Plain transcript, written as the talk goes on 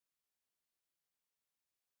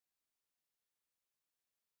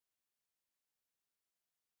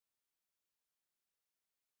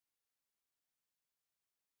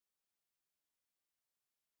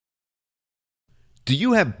Do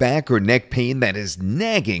you have back or neck pain that is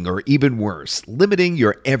nagging or even worse, limiting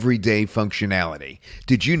your everyday functionality?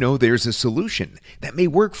 Did you know there's a solution that may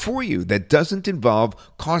work for you that doesn't involve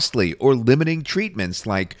costly or limiting treatments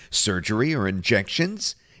like surgery or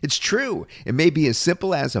injections? It's true. It may be as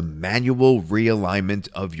simple as a manual realignment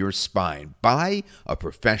of your spine by a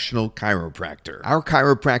professional chiropractor. Our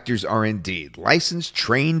chiropractors are indeed licensed,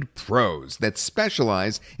 trained pros that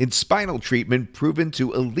specialize in spinal treatment proven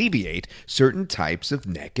to alleviate certain types of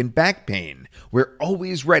neck and back pain. We're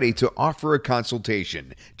always ready to offer a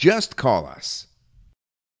consultation. Just call us.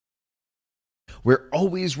 We're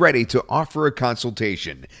always ready to offer a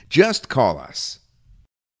consultation. Just call us.